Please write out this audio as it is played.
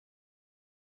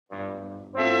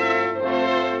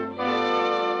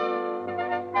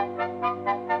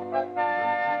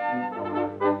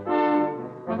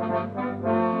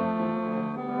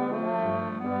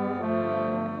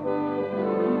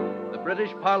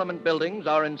Parliament buildings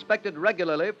are inspected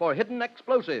regularly for hidden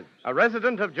explosives. A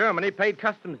resident of Germany paid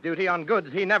customs duty on goods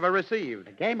he never received.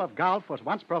 The game of golf was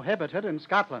once prohibited in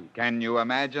Scotland. Can you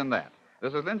imagine that?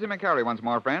 This is Lindsay McCary once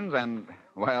more, friends, and,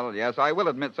 well, yes, I will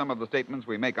admit some of the statements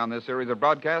we make on this series of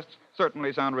broadcasts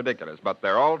certainly sound ridiculous, but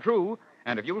they're all true,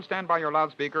 and if you'll stand by your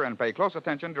loudspeaker and pay close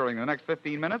attention during the next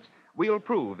 15 minutes, we'll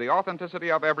prove the authenticity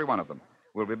of every one of them.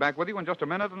 We'll be back with you in just a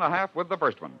minute and a half with the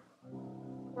first one.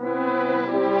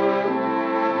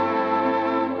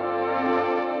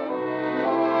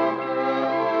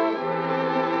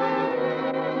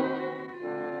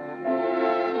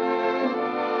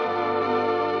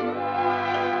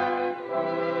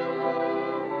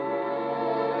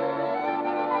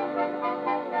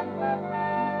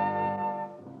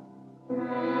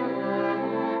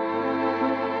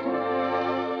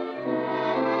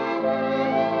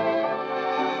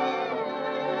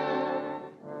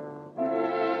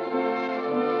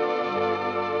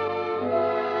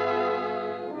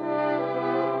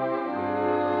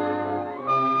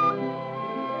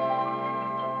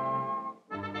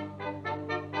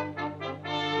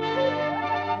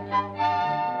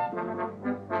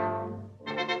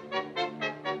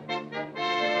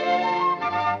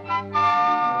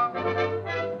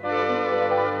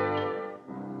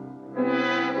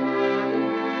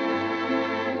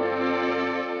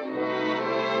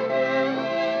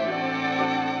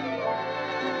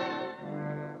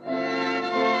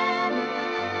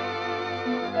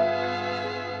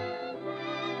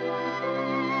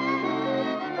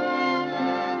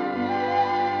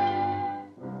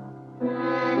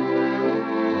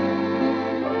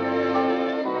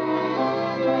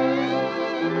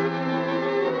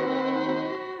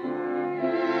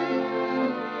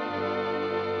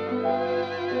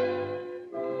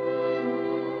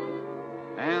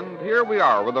 Here we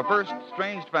are with the first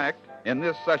strange fact in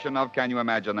this session of Can You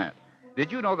Imagine That?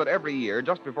 Did you know that every year,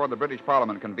 just before the British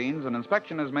Parliament convenes, an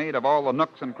inspection is made of all the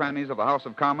nooks and crannies of the House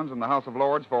of Commons and the House of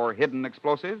Lords for hidden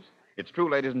explosives? It's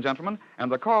true, ladies and gentlemen,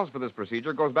 and the cause for this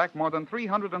procedure goes back more than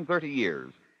 330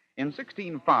 years. In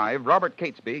 1605, Robert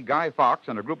Catesby, Guy Fawkes,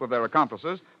 and a group of their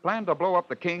accomplices planned to blow up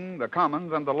the King, the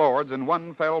Commons, and the Lords in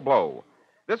one fell blow.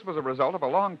 This was a result of a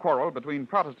long quarrel between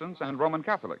Protestants and Roman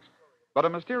Catholics. But a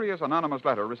mysterious anonymous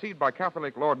letter received by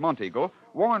Catholic Lord Monteagle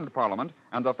warned Parliament,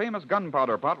 and the famous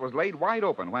gunpowder pot was laid wide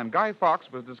open when Guy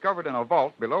Fawkes was discovered in a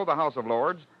vault below the House of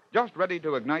Lords, just ready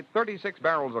to ignite 36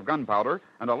 barrels of gunpowder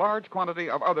and a large quantity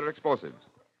of other explosives.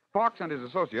 Fawkes and his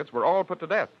associates were all put to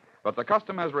death, but the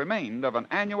custom has remained of an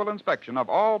annual inspection of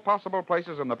all possible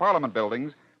places in the Parliament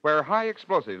buildings where high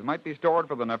explosives might be stored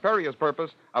for the nefarious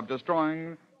purpose of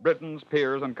destroying Britain's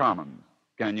peers and commons.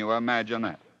 Can you imagine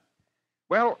that?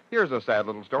 Well, here's a sad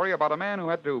little story about a man who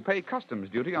had to pay customs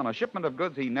duty on a shipment of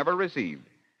goods he never received.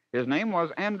 His name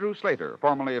was Andrew Slater,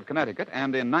 formerly of Connecticut,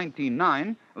 and in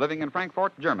 1909, living in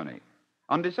Frankfurt, Germany.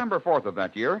 On December 4th of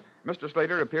that year, Mr.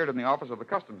 Slater appeared in the office of the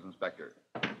customs inspector.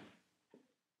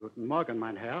 Guten Morgen,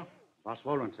 mein Herr. Was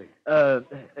wollen Sie?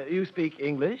 You speak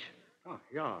English? Oh,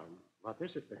 ja. What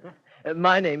is it, bitte?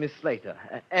 My name is Slater,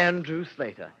 Andrew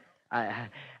Slater.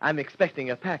 I'm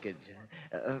expecting a package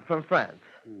from France.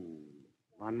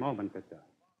 One moment, bitte.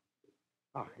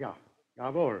 Ah, ja.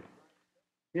 Jawohl.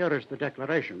 Here is the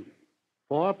declaration.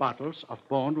 4 bottles of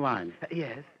boned wine.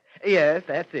 Yes,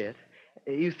 that's it.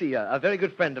 You see, a very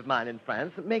good friend of mine in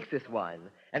France makes this wine,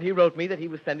 and he wrote me that he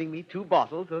was sending me 2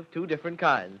 bottles of 2 different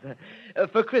kinds.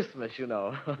 For Christmas, you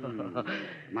know.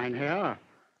 Mein Herr,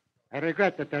 I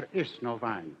regret that there is no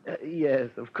wine. Yes,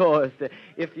 of course.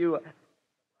 If you...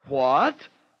 What?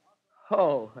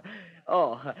 Oh,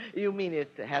 you mean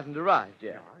it hasn't arrived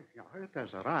yet? Yeah, it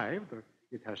has arrived.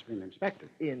 It has been inspected.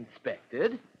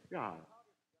 Inspected? Yeah.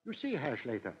 You see, Herr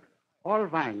Slater, all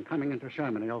wine coming into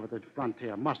Germany over the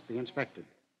frontier must be inspected.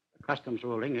 The customs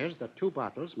ruling is that 2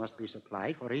 bottles must be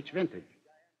supplied for each vintage.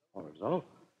 Also,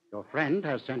 your friend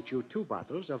has sent you 2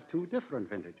 bottles of 2 different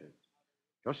vintages,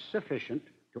 just sufficient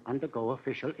to undergo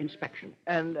official inspection.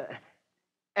 And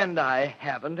I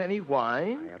haven't any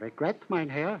wine? I regret, mein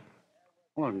Herr.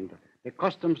 And the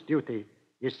customs duty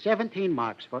is 17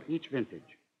 marks for each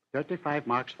vintage, 35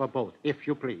 marks for both, if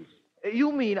you please.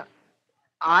 You mean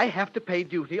I have to pay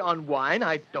duty on wine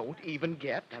I don't even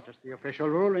get? That is the official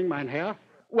ruling, mein Herr.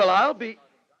 Well, I'll be...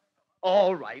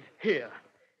 All right, here.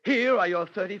 Here are your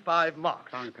 35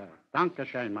 marks. Danke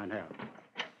schön, mein Herr.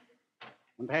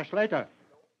 And Herr Slater,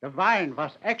 the wine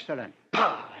was excellent.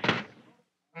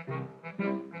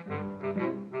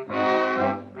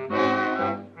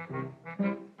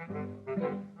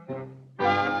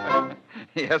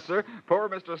 Yes, sir. Poor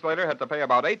Mr. Slater had to pay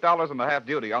about $8.50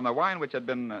 duty on the wine which had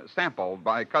been sampled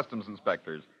by customs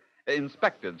inspectors.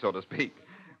 inspected, so to speak.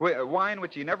 Wine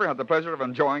which he never had the pleasure of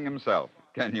enjoying himself.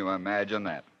 Can you imagine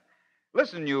that?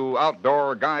 Listen, you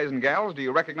outdoor guys and gals, do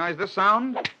you recognize this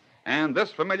sound? And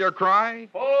this familiar cry?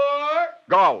 Four.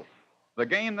 Golf. The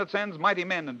game that sends mighty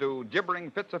men into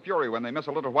gibbering fits of fury when they miss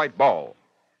a little white ball.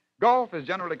 Golf is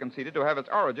generally conceded to have its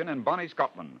origin in bonnie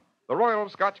Scotland. The Royal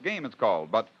Scotch game, it's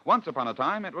called, but once upon a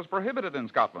time it was prohibited in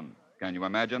Scotland. Can you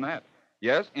imagine that?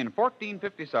 Yes, in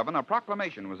 1457, a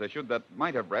proclamation was issued that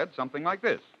might have read something like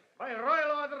this. By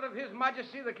royal order of His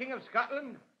Majesty the King of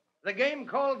Scotland, the game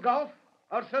called golf,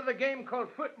 also the game called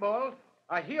football,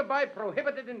 are hereby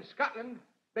prohibited in Scotland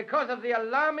because of the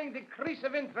alarming decrease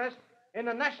of interest in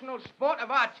the national sport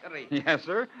of archery. Yes,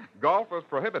 sir. Golf was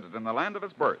prohibited in the land of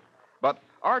its birth. But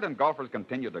ardent golfers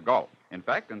continued to golf. In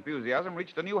fact, enthusiasm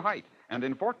reached a new height. And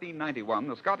in 1491,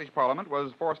 the Scottish Parliament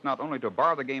was forced not only to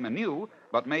bar the game anew,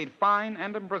 but made fine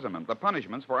and imprisonment the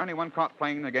punishments for anyone caught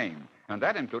playing the game. And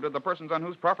that included the persons on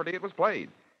whose property it was played.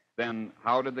 Then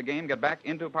how did the game get back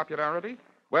into popularity?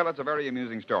 Well, it's a very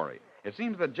amusing story. It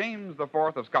seems that James IV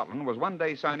of Scotland was one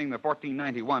day signing the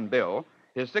 1491 bill.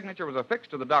 His signature was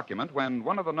affixed to the document when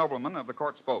one of the noblemen of the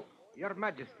court spoke. Your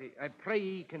Majesty, I pray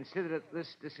ye consider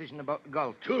this decision about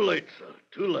golf. Too late, sir.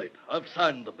 Too late. I've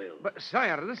signed the bill. But,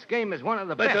 sire, this game is one of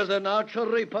the Better best. than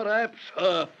archery, perhaps?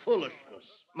 Foolishness.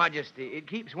 Majesty, it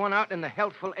keeps one out in the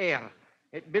healthful air.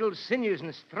 It builds sinews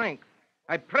and strength.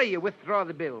 I pray you withdraw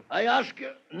the bill. I ask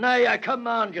you, nay, I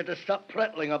command you to stop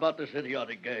prattling about this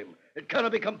idiotic game. It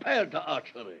cannot be compared to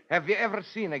archery. Have you ever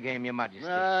seen a game, Your Majesty?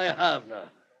 I have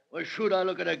not. Why should I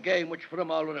look at a game which,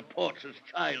 from all reports, is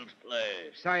child's play?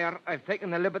 Sire, I've taken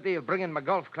the liberty of bringing my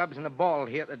golf clubs and a ball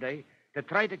here today to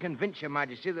try to convince Your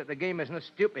Majesty that the game is not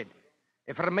stupid.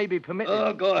 If I may be permitted...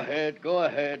 Oh, go ahead, go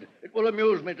ahead. It will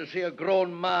amuse me to see a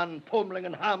grown man pummeling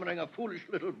and hammering a foolish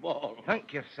little ball.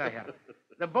 Thank you, sire.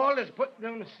 The ball is put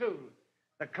down soon.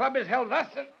 The club is held thus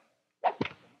and...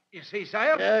 You see,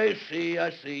 sire? I see.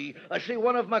 I see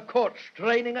one of my courts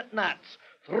straining at gnats,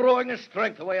 throwing his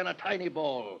strength away on a tiny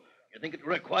ball. You think it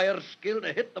requires skill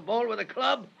to hit the ball with a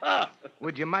club? Ha!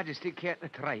 Would Your Majesty care to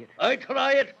try it? I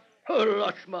try it? Oh,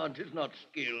 Lushman, 'tis not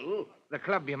skill. The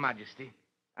club, Your Majesty,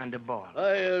 and the ball.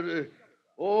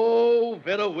 Oh,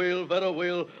 very well, very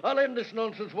well. I'll end this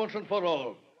nonsense once and for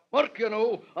all. Mark, you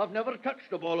know, I've never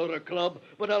touched a ball or a club,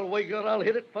 but I'll wager I'll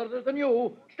hit it further than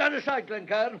you. Stand aside,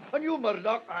 Glencairn, and you,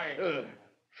 Murdoch. Aye.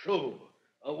 So,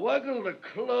 I waggle the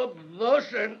club thus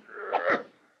and...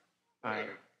 Aye.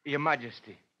 Your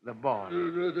Majesty, the ball.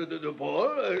 The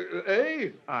ball,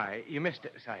 eh? Aye, you missed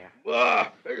it, sire.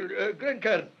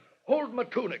 Glencairn, hold my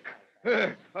tunic.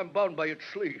 I'm bound by its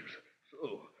sleeves.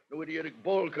 So, no idiotic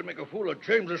ball can make a fool of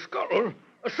James of Scotland.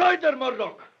 Aside there,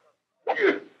 Murdoch.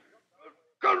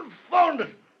 Confound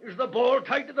it! Is the ball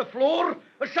tied to the floor?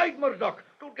 Aside, Murdoch.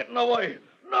 Don't get in the way.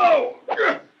 No!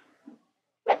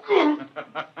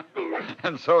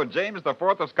 And so James IV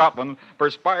of Scotland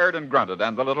perspired and grunted,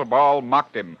 and the little ball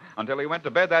mocked him until he went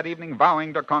to bed that evening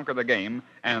vowing to conquer the game,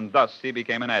 and thus he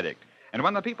became an addict. And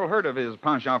when the people heard of his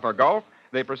penchant for golf,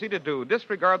 they proceeded to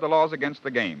disregard the laws against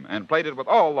the game and played it with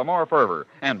all the more fervor.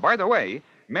 And by the way,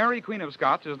 Mary, Queen of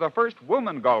Scots, is the first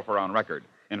woman golfer on record.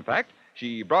 In fact,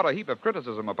 she brought a heap of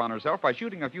criticism upon herself by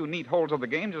shooting a few neat holes of the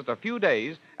game just a few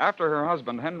days after her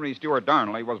husband, Henry Stuart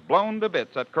Darnley, was blown to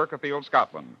bits at Kirkafield,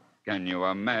 Scotland. Can you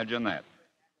imagine that?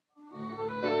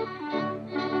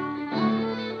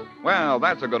 Well,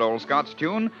 that's a good old Scots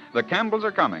tune. The Campbells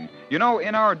are coming. You know,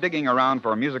 in our digging around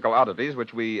for musical oddities,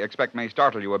 which we expect may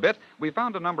startle you a bit, we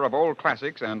found a number of old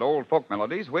classics and old folk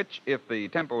melodies which, if the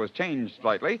tempo is changed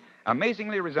slightly,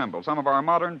 amazingly resemble some of our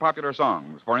modern popular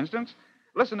songs. For instance,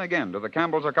 listen again to The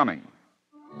Campbells Are Coming.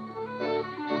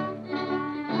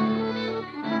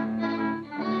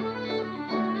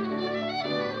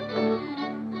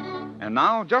 And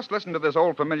now, just listen to this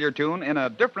old familiar tune in a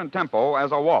different tempo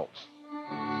as a waltz.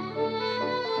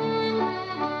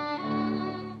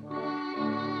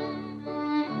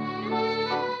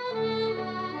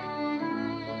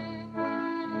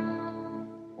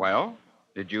 Well,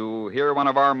 did you hear one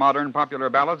of our modern popular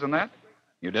ballads in that?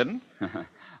 You didn't?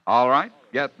 All right,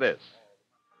 get this.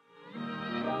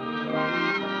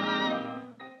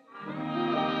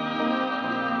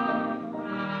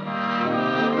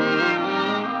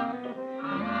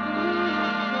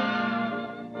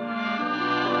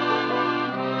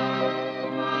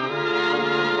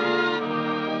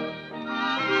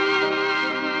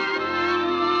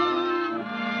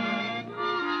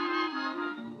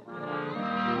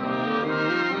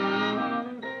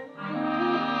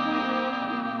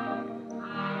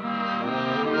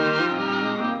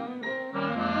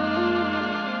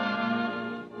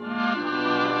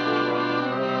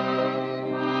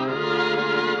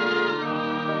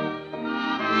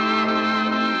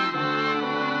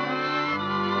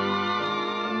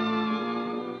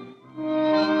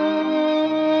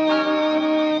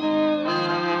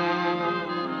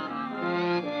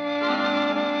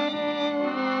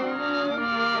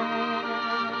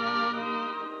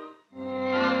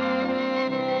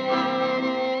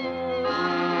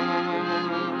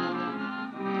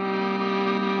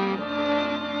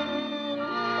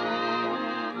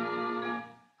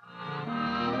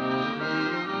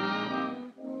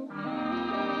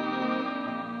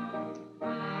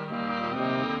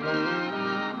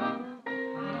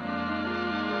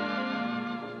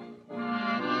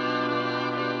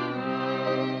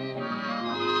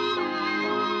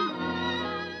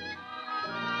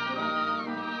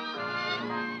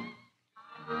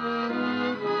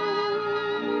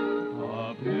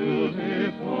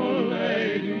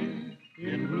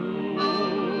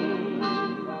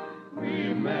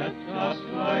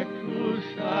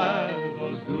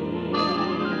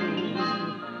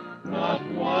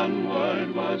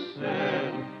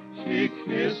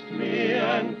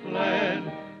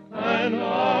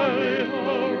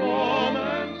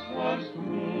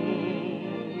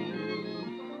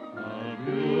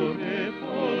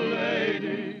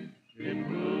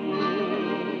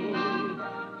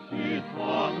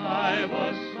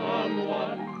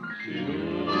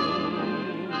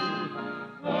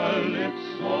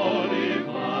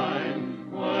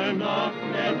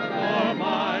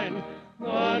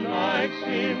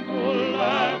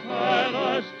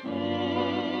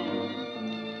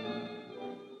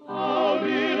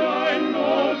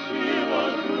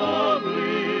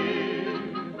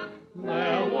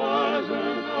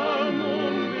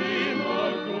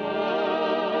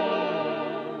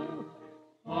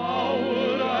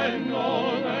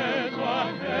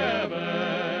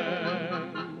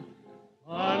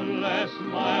 bless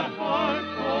my heart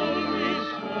told me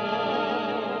so.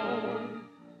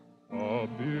 A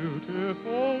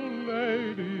beautiful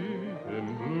lady in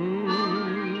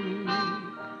blue,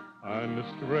 and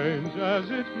strange as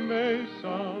it may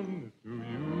sound to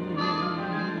you,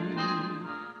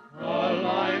 a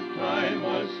lifetime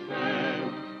was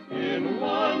spent in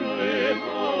one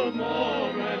little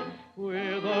moment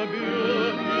with a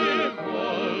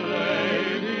beautiful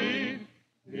lady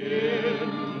in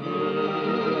blue.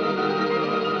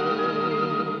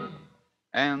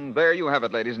 And there you have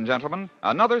it, ladies and gentlemen.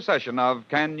 Another session of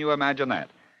Can You Imagine That?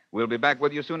 We'll be back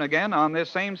with you soon again on this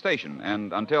same station.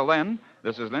 And until then,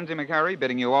 this is Lindsay McCary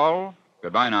bidding you all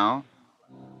goodbye now.